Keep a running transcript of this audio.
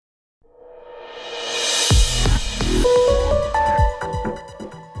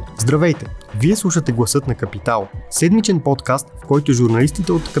Здравейте! Вие слушате Гласът на Капитал, седмичен подкаст, в който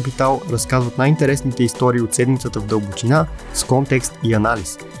журналистите от Капитал разказват най-интересните истории от седмицата в дълбочина, с контекст и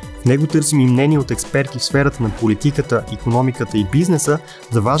анализ. В него търсим и мнение от експерти в сферата на политиката, икономиката и бизнеса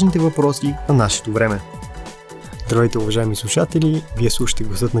за важните въпроси на нашето време. Здравейте, уважаеми слушатели! Вие слушате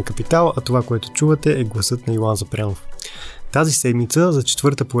Гласът на Капитал, а това, което чувате, е гласът на Иван Запрянов. Тази седмица, за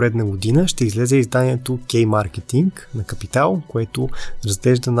четвърта поредна година, ще излезе изданието маркетинг на Капитал, което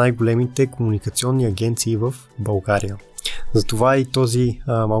разглежда най-големите комуникационни агенции в България. Затова и този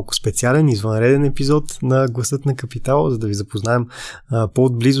малко специален, извънреден епизод на Гласът на Капитал, за да ви запознаем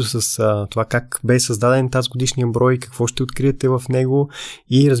по-отблизо с това как бе създаден тази годишния брой, какво ще откриете в него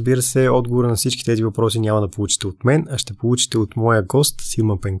и, разбира се, отговора на всички тези въпроси няма да получите от мен, а ще получите от моя гост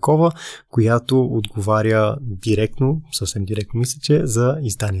Силма Пенкова, която отговаря директно, съвсем директно мисля, че за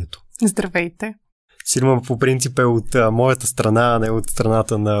изданието. Здравейте! Сирма по принцип е от моята страна, а не от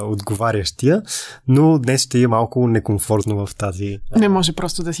страната на отговарящия, но днес ще е малко некомфортно в тази... Не може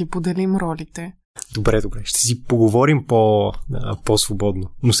просто да си поделим ролите. Добре, ще си поговорим по-свободно.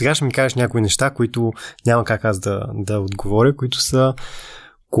 Но сега ще ми кажеш някои неща, които няма как аз да отговоря, които са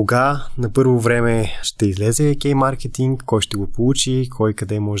кога на първо време ще излезе маркетинг, кой ще го получи, кой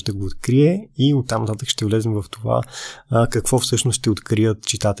къде може да го открие и оттам нататък ще влезем в това какво всъщност ще открият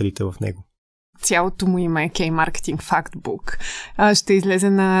читателите в него. Цялото му име е маркетинг фактбук. Ще излезе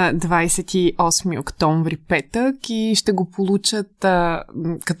на 28 октомври петък и ще го получат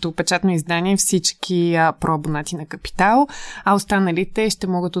като печатно издание всички проабонати на Капитал, а останалите ще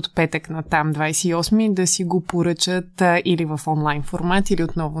могат от петък на там 28 да си го поръчат или в онлайн формат, или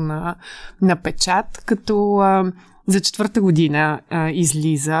отново на печат, като за четвърта година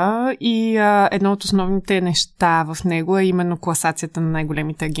излиза и едно от основните неща в него е именно класацията на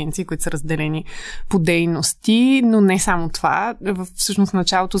най-големите агенции, които са разделени по дейности, но не само това. Всъщност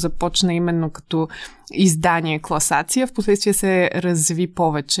началото започна именно като издание класация, в последствие се разви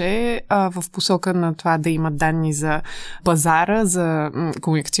повече в посока на това да има данни за пазара, за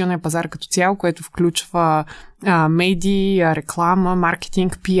комуникационния пазар като цяло, което включва медии, реклама,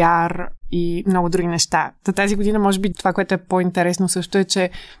 маркетинг, пиар и много други неща. Тази година, може би, това, което е по-интересно също е, че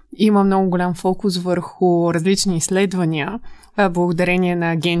има много голям фокус върху различни изследвания, благодарение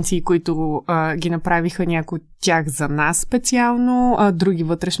на агенции, които ги направиха някои от тях за нас специално, други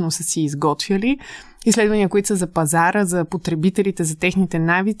вътрешно са си изготвяли. Изследвания, които са за пазара, за потребителите, за техните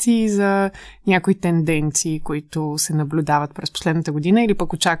навици и за някои тенденции, които се наблюдават през последната година или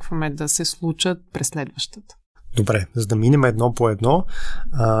пък очакваме да се случат през следващата. Добре, за да минем едно по едно,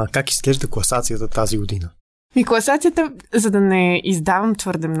 как изглежда класацията тази година? И класацията, за да не издавам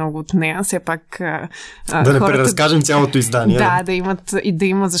твърде много от нея, все пак да не преразкажем цялото издание. Да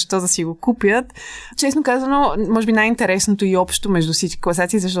има защо да си го купят. Честно казано, може би най-интересното и общо между всички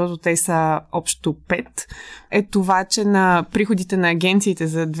класации, защото те са общо 5, е това, че на приходите на агенциите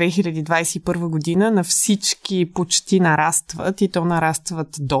за 2021 година на всички почти нарастват и то нарастват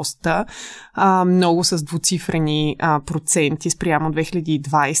доста. Много с двуцифрени проценти спрямо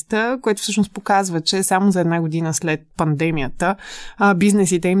 2020, което всъщност показва, че само за една година след пандемията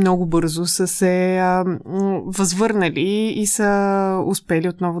бизнесите им много бързо са се възвърнали и са успели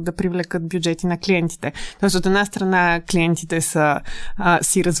отново да привлекат бюджети на клиентите. Тоест от една страна клиентите са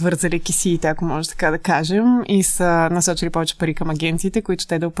си развързали кисиите, ако може така да кажем, и са насочили повече пари към агенциите, които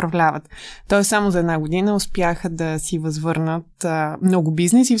те да управляват. Тоест само за една година успяха да си възвърнат много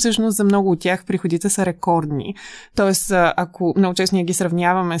бизнес и всъщност за много от тях приходите са рекордни. Тоест, ако много често ние ги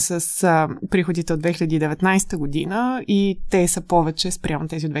сравняваме с приходите от 2019 година и те са повече спрямо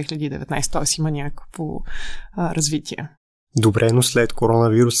тези от 2019, т.е. има някакво развитие. Добре, но след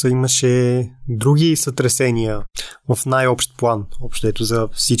коронавируса имаше други сътресения в най-общ план, общото за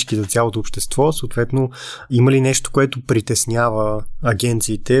всички, за цялото общество. Съответно, има ли нещо, което притеснява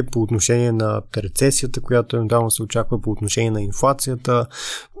агенциите по отношение на рецесията, която евентуално се очаква, по отношение на инфлацията,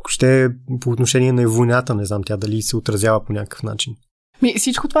 по отношение на войната, не знам тя дали се отразява по някакъв начин?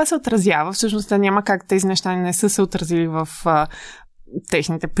 Всичко това се отразява. Всъщност няма как тези неща не са се отразили в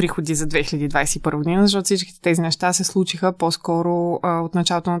техните приходи за 2021 година, защото всичките тези неща се случиха по-скоро от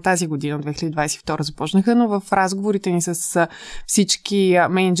началото на тази година, 2022 започнаха, но в разговорите ни с всички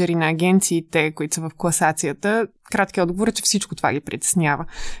мениджъри на агенциите, които са в класацията, краткият отговор е, че всичко това ги притеснява.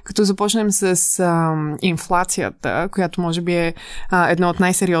 Като започнем с инфлацията, която може би е едно от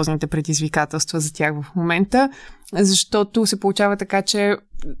най-сериозните предизвикателства за тях в момента, защото се получава така, че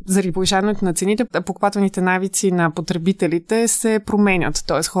заради повишаването на цените, покупателните навици на потребителите се променят.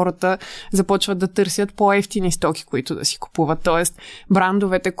 Т.е. хората започват да търсят по-евтини стоки, които да си купуват. Т.е.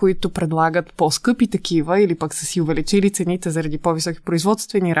 брандовете, които предлагат по-скъпи такива или пък са си увеличили цените заради по-високи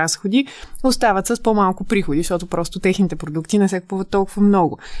производствени разходи, остават с по-малко приходи, защото просто техните продукти не се купуват толкова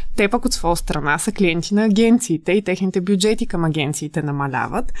много. Те пък от своя страна са клиенти на агенциите и техните бюджети към агенциите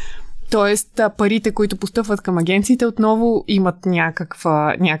намаляват. Тоест, парите, които постъпват към агенциите, отново имат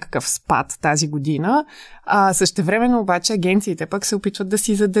някакъв спад тази година. Същевременно обаче агенциите пък се опитват да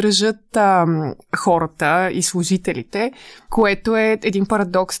си задържат хората и служителите, което е един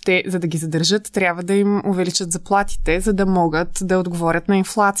парадокс. Те, за да ги задържат, трябва да им увеличат заплатите, за да могат да отговорят на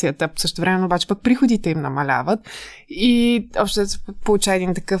инфлацията. Същевременно обаче пък приходите им намаляват и общо се получава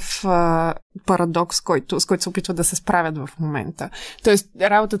един такъв парадокс, с който се опитват да се справят в момента. Тоест,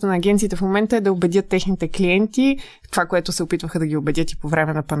 работата на агенциите в момента е да убедят техните клиенти, това, което се опитваха да ги убедят и по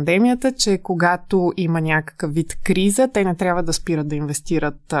време на пандемията, че когато има някакъв вид криза, те не трябва да спират да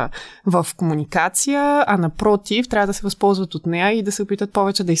инвестират в комуникация, а напротив, трябва да се възползват от нея и да се опитат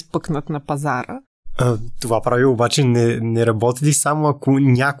повече да изпъкнат на пазара. Това правило обаче не работи ли само ако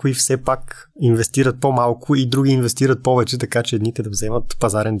някои все пак инвестират по-малко и други инвестират повече, така че едните да вземат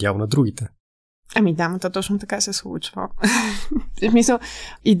пазарен дял на другите? Ами да, точно така се случва. В смисъл,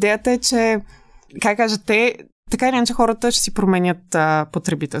 идеята е, че, как кажете, така или иначе хората ще си променят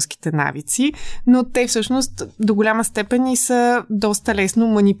потребителските навици, но те всъщност до голяма степен и са доста лесно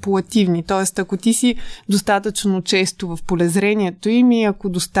манипулативни. Тоест, ако ти си достатъчно често в полезрението им и ако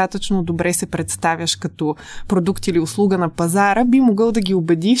достатъчно добре се представяш като продукт или услуга на пазара, би могъл да ги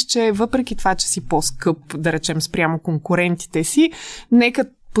убедиш, че въпреки това, че си по-скъп, да речем спрямо конкурентите си, нека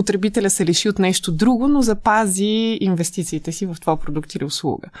потребителя се лиши от нещо друго, но запази инвестициите си в това продукт или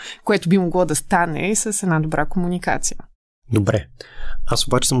услуга, което би могло да стане с една добра комуникация. Добре. Аз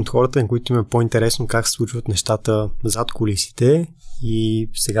обаче съм от хората, на които им е по-интересно как се случват нещата зад кулисите и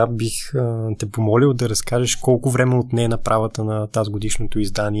сега бих те помолил да разкажеш колко време отне направата на тази годишното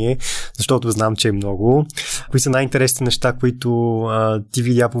издание, защото знам, че е много. Кои са най-интересните неща, които ти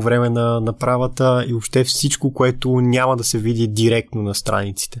видя по време на направата и въобще всичко, което няма да се види директно на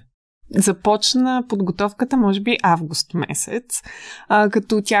страниците? Започна подготовката, може би, август месец,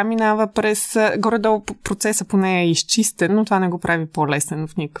 като тя минава през... Горе-долу процеса поне е изчистен, но това не го прави по-лесен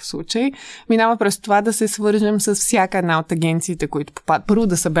в никакъв случай. Минава през това да се свържем с всяка една от агенциите, които попадат. Първо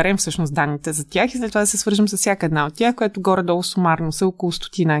да съберем всъщност данните за тях и след това да се свържем с всяка една от тях, което горе-долу сумарно са около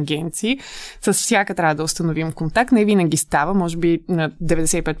 100 агенции. С всяка трябва да установим контакт. Не винаги става, може би на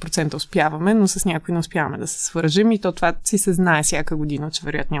 95% успяваме, но с някои не успяваме да се свържем и то това си се знае всяка година, че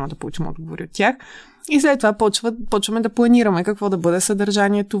вероятно няма да получим отговори от тях. И след това почваме да планираме какво да бъде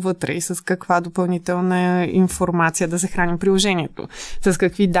съдържанието вътре и с каква допълнителна информация да се храним приложението. С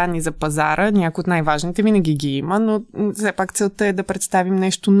какви данни за пазара, някои от най-важните винаги ги има, но все пак целта е да представим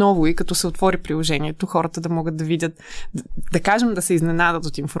нещо ново и като се отвори приложението, хората да могат да видят, да кажем да се изненадат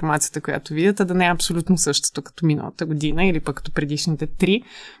от информацията, която видят, а да не е абсолютно същото като миналата година или пък като предишните 3.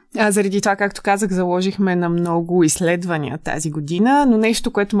 Заради това, както казах, заложихме на много изследвания тази година, но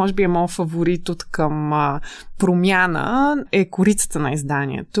нещо, което може би е моят фаворит от към промяна е корицата на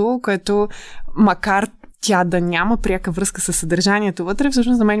изданието, което макар тя да няма пряка връзка с съдържанието вътре,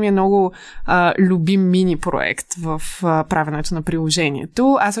 всъщност за мен ми е много любим мини проект в правенето на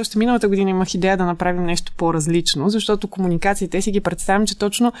приложението. Аз още миналата година имах идея да направим нещо по-различно, защото комуникациите си ги представям, че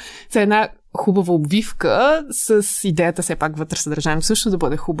точно са една хубава обвивка с идеята все пак вътре съдържанието също да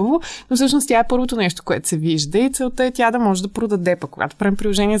бъде хубаво, но всъщност тя е първото нещо, което се вижда и целта е тя да може да продаде. Пък когато правим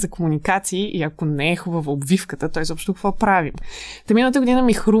приложение за комуникации и ако не е хубава обвивката, то изобщо какво правим? Миналата година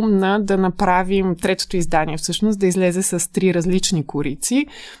ми хрумна да направим третото издание всъщност да излезе с 3 различни корици.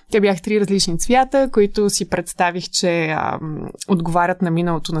 Те бях 3 различни цвята, които си представих, че отговарят на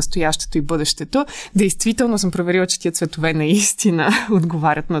миналото, настоящето и бъдещето. Действително съм проверила, че тия цветове наистина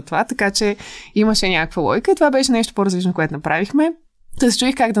отговарят на това, така че имаше някаква логика и това беше нещо по-различно, което направихме. Да се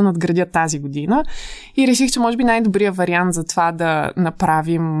чуих как да надградя тази година и реших, че може би най-добрият вариант за това да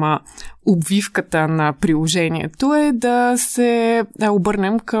направим обвивката на приложението е да се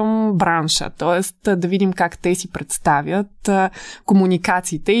обърнем към бранша, т.е. да видим как те си представят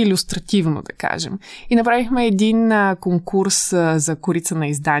комуникациите илюстративно, да кажем. И направихме един конкурс за корица на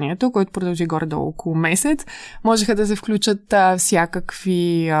изданието, който продължи горе-долу около месец. Можеха да се включат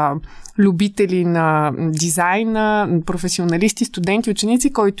всякакви любители на дизайна, професионалисти, студенти,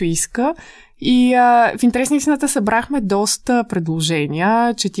 ученици, който иска. И в интерес на истината събрахме доста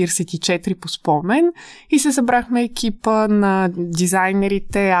предложения, 44 по спомен, и се събрахме екипа на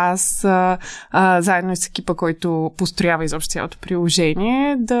дизайнерите, аз заедно с екипа, който построява изобщо цялото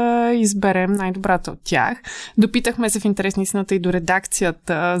приложение, да изберем най-добрата от тях. Допитахме се в интерес на истината и до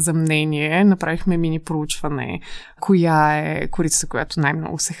редакцията за мнение, направихме мини проучване, коя е корицата, която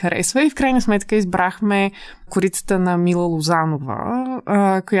най-много се харесва, и в крайна сметка избрахме корицата на Мила Лозанова,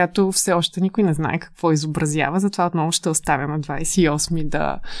 която все още никой не знае какво изобразява, затова отново ще оставя на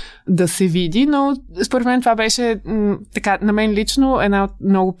 28 да се види, но според мен това беше така, на мен лично една от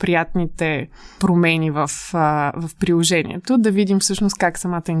много приятните промени в приложението, да видим всъщност как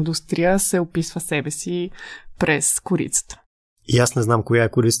самата индустрия се описва себе си през корицата. И аз не знам коя е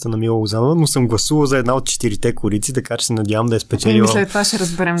корицата на Мила Лозанова, но съм гласувал за една от 4 корици, така че се надявам да е спечелила. След това ще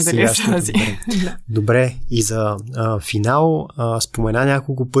разберем дали е тази. Добре, и за финал спомена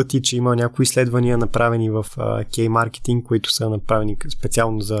няколко пъти, че има някои изследвания направени в маркетинг, които са направени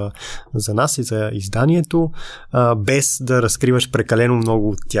специално за нас и за изданието, без да разкриваш прекалено много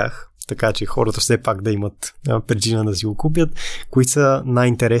от тях. Така че хората все пак да имат причина да си го купят. Кои са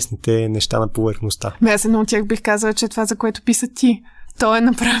най-интересните неща на повърхността? Аз едно от тях бих казала, че това, за което писа ти. То е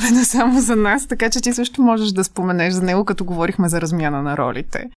направено само за нас, така че ти също можеш да споменеш за него, като говорихме за размяна на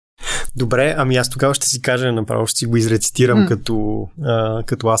ролите. Добре, ами аз тогава ще си кажа, направо ще си го изрецитирам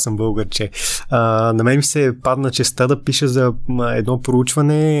като аз съм българче. На мен ми се падна честа да пиша за едно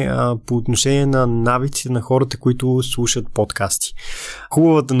проучване по отношение на навиците на хората, които слушат подкасти.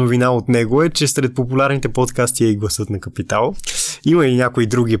 Хубавата новина от него е, че сред популярните подкасти е и Гласът на Капитал. Има и някои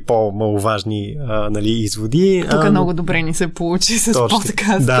други по-маловажни изводи. Тук много добре ни се получи с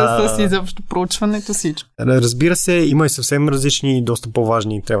подкаста, с изобщо проучването, всичко. Разбира се, има и съвсем различни, доста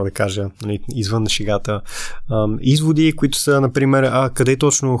по-важни, трябва да кажа, извън шегата, изводи, които са, например, къде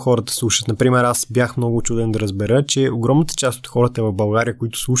точно хората слушат. Например, аз бях много чуден да разбера, че огромната част от хората в България,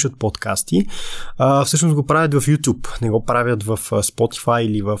 които слушат подкасти, всъщност го правят в YouTube. Не го правят в Spotify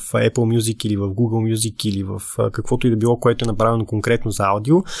или в Apple Music или в Google Music или в каквото и да било, което е направено конкретно за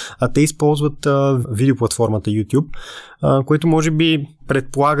аудио, а те използват видеоплатформата YouTube, което може би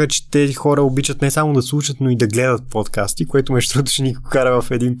предполага, че тези хора обичат не само да слушат, но и да гледат подкасти, което между другото ще ни кара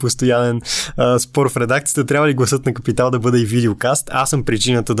в един постоянен спор в редакцията. Трябва ли Гласът на Капитал да бъде и видеокаст? Аз съм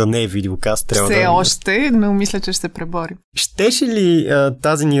причината да не е видеокаст. Все още, но мисля, че ще се преборим. Щеше ли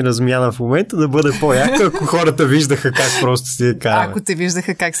тази ни размяна в момента да бъде по-яка, ако хората виждаха как просто се караме? Ако те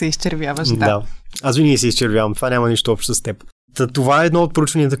виждаха как се изчервяваш, да. Аз винаги се изчервявам. Това няма нищо общо с теб. Това е едно от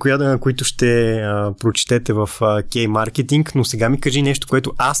проучванията, които ще прочетете в маркетинг, но сега ми кажи нещо,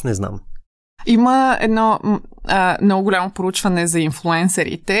 което аз не знам. Има едно много голямо проучване за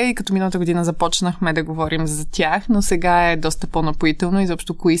инфлуенсърите и като миналата година започнахме да говорим за тях, но сега е доста по-напоително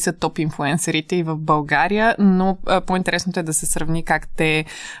изобщо кои са топ инфлуенсърите и в България, но по-интересното е да се сравни как те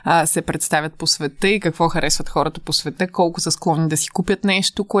се представят по света и какво харесват хората по света, колко са склонни да си купят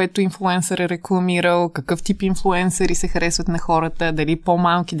нещо, което инфлуенсър е рекламирал, какъв тип инфлуенсъри се харесват на хората, дали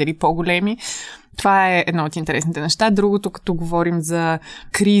по-малки, дали по-големи. Това е едно от интересните неща. Другото, като говорим за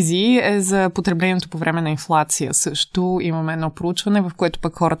кризи, е за потреблението по време на инфлация. Също имаме едно проучване, в което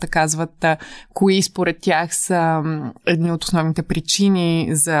пък хората казват кои според тях са едни от основните причини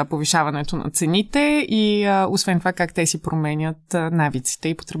за повишаването на цените и освен това как те си променят навиците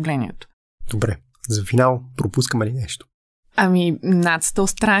и потреблението. Добре. За финал пропускаме ли нещо? Ами, над 100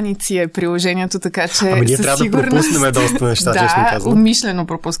 страници е приложението, така че ние трябва да пропуснем доста неща, честно казвам. Умишлено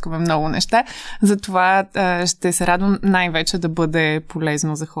пропускаме много неща. Затова ще се радвам най-вече да бъде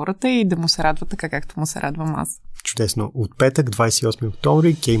полезно за хората и да му се радва така, както му се радвам аз. Чудесно. От петък, 28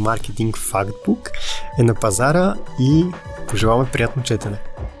 октомври, маркетинг Factbook е на пазара и пожелаваме приятно четене.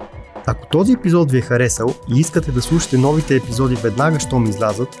 Ако този епизод ви е харесал и искате да слушате новите епизоди веднага, щом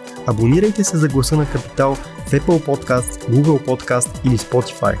излязат, абонирайте се за Гласа на Капитал в Apple Podcast, Google Podcast или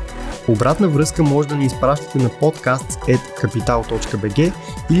Spotify. Обратна връзка може да ни изпращате на podcast@capital.bg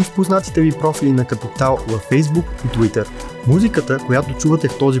или в познатите ви профили на Капитал във Facebook и Twitter. Музиката, която чувате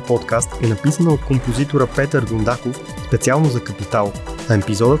в този подкаст, е написана от композитора Петър Дундаков специално за Капитал, а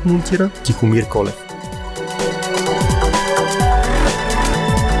епизодът монтира Тихомир Колев.